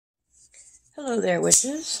Hello there,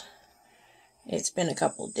 witches. It's been a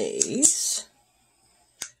couple days.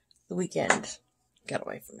 The weekend got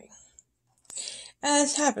away from me,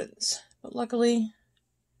 as happens. But luckily,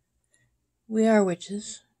 we are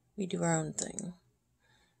witches. We do our own thing.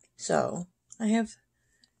 So, I have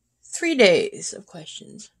 3 days of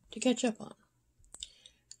questions to catch up on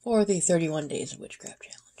for the 31 Days of Witchcraft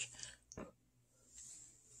Challenge.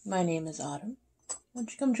 My name is Autumn. Why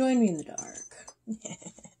don't you come join me in the dark?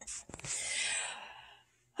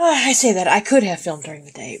 I say that. I could have filmed during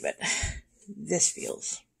the day, but this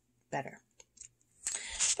feels better.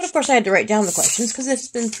 But of course I had to write down the questions because it's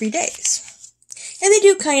been 3 days. And they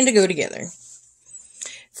do kind of go together.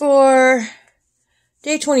 For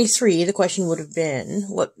day 23, the question would have been,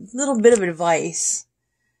 what little bit of advice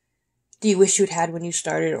do you wish you had had when you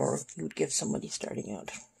started, or you would give somebody starting out?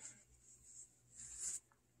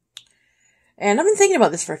 And I've been thinking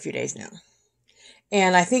about this for a few days now.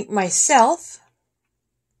 And I think myself,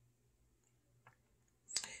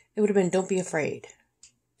 it would have been, don't be afraid.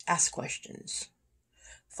 Ask questions.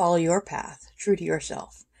 Follow your path, true to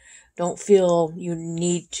yourself. Don't feel you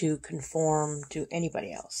need to conform to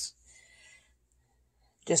anybody else,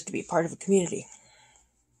 just to be part of a community.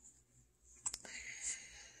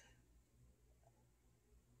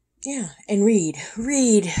 Yeah, and read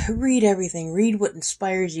everything. Read what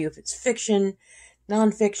inspires you. If it's fiction,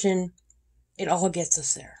 non-fiction, it all gets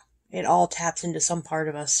us there. It all taps into some part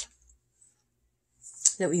of us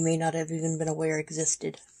that we may not have even been aware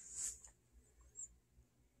existed.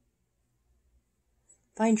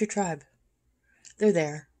 Find your tribe. They're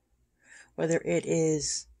there. Whether it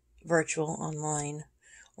is virtual, online,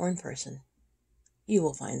 or in person, you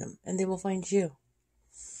will find them, and they will find you.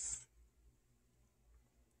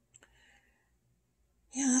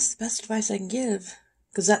 Yeah, that's the best advice I can give.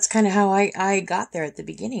 Because that's kind of how I got there at the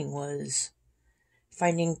beginning, was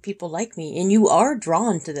finding people like me. And you are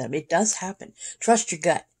drawn to them. It does happen. Trust your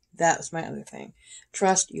gut. That was my other thing.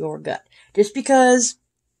 Trust your gut. Just because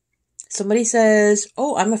somebody says,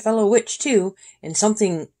 oh, I'm a fellow witch too, and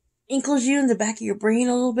something inkles you in the back of your brain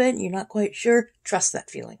a little bit, and you're not quite sure, trust that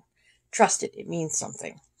feeling. Trust it. It means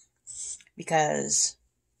something. Because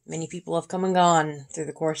many people have come and gone through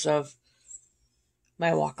the course of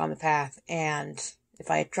my walk on the path, and if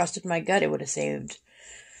I had trusted my gut, it would have saved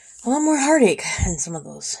a lot more heartache than some of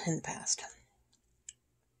those in the past.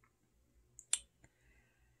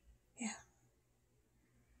 Yeah.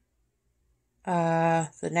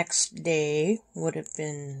 The next day would have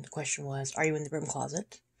been, the question was, are you in the broom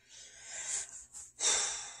closet?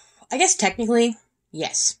 I guess technically,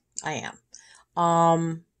 yes, I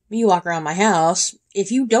am. You walk around my house,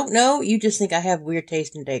 if you don't know, you just think I have weird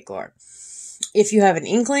taste in decor. If you have an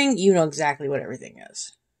inkling, you know exactly what everything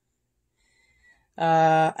is.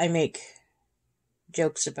 I make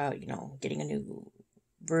jokes about, getting a new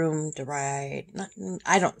broom to ride.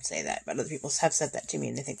 I don't say that, but other people have said that to me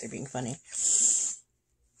and they think they're being funny.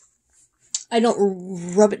 I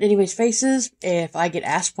don't rub it in anybody's faces. If I get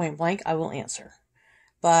asked point blank, I will answer.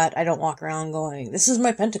 But I don't walk around going, this is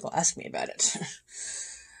my pentacle, ask me about it.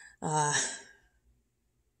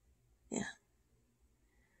 Yeah.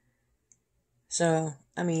 So,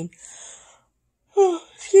 I mean,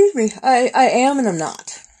 excuse me, I am and I'm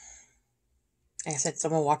not. Like I said,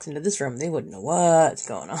 someone walks into this room, they wouldn't know what's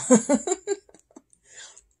going on.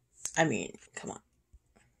 I mean, come on.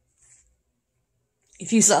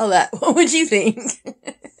 If you saw that, what would you think?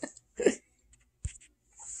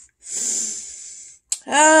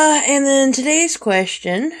 And then today's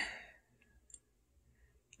question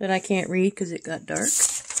that I can't read because it got dark.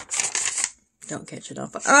 Don't catch it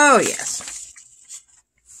off. Oh, yes.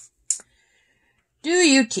 Do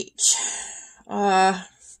you teach?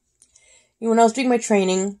 When I was doing my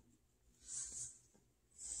training,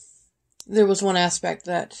 there was one aspect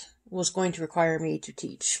that was going to require me to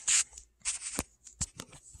teach.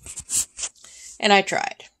 And I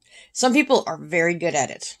tried. Some people are very good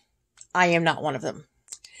at it. I am not one of them.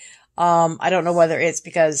 I don't know whether it's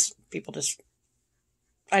because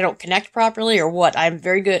I don't connect properly or what. I'm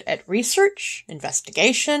very good at research,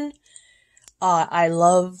 investigation. I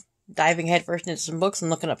love diving headfirst into some books and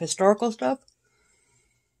looking up historical stuff.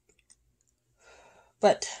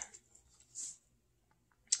 But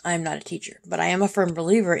I'm not a teacher. But I am a firm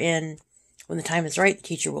believer in, when the time is right, the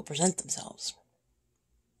teacher will present themselves.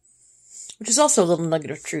 Which is also a little nugget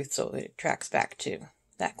of truth, so it tracks back to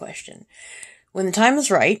that question. When the time is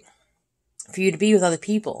right for you to be with other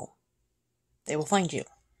people, they will find you.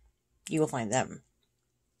 You will find them.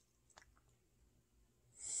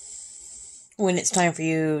 When it's time for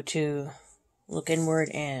you to look inward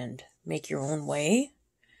and make your own way,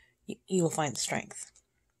 you will find the strength.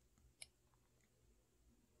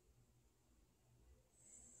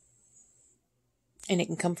 And it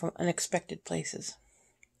can come from unexpected places.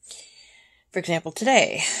 For example,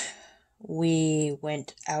 today, we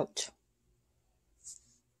went out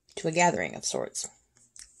to a gathering of sorts.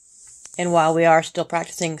 And while we are still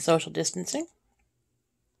practicing social distancing,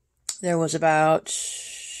 there was about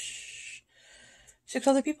 6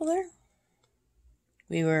 other people there.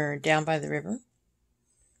 We were down by the river.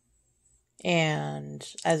 And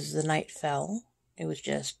as the night fell, it was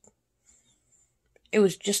just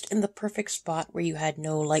in the perfect spot where you had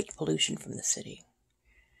no light pollution from the city.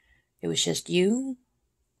 It was just you,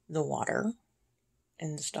 the water,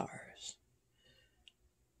 and the stars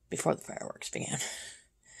before the fireworks began.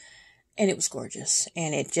 And it was gorgeous.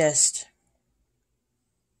 And it just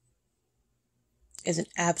is an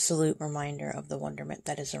absolute reminder of the wonderment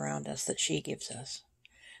that is around us that she gives us.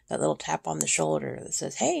 That little tap on the shoulder that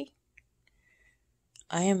says, hey,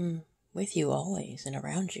 I am with you always and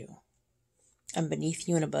around you. I'm beneath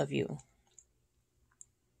you and above you.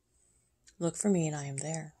 Look for me and I am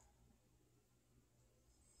there.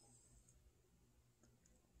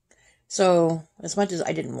 So, as much as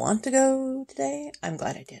I didn't want to go today, I'm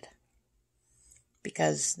glad I did.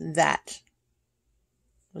 Because that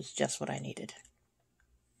was just what I needed.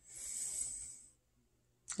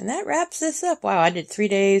 And that wraps this up. Wow, I did 3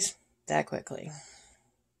 days that quickly.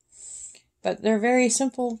 But they're very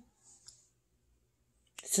simple.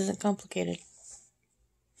 This isn't complicated.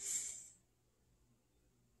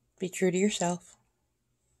 Be true to yourself.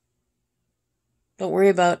 Don't worry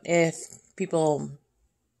about if people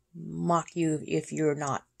mock you if you're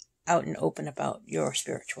not out and open about your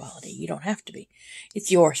spirituality. You don't have to be.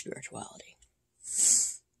 It's your spirituality.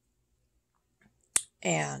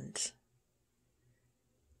 And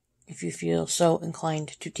if you feel so inclined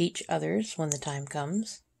to teach others when the time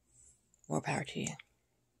comes, more power to you.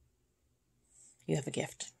 You have a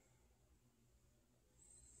gift.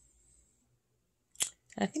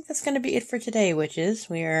 And I think that's going to be it for today, witches.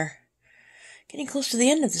 We are getting close to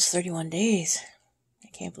the end of this 31 days. I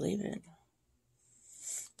can't believe it.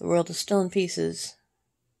 The world is still in pieces,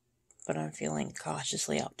 but I'm feeling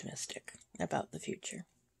cautiously optimistic about the future.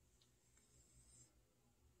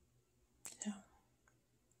 So,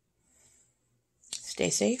 stay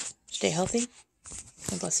safe, stay healthy,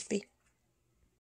 and blessed be.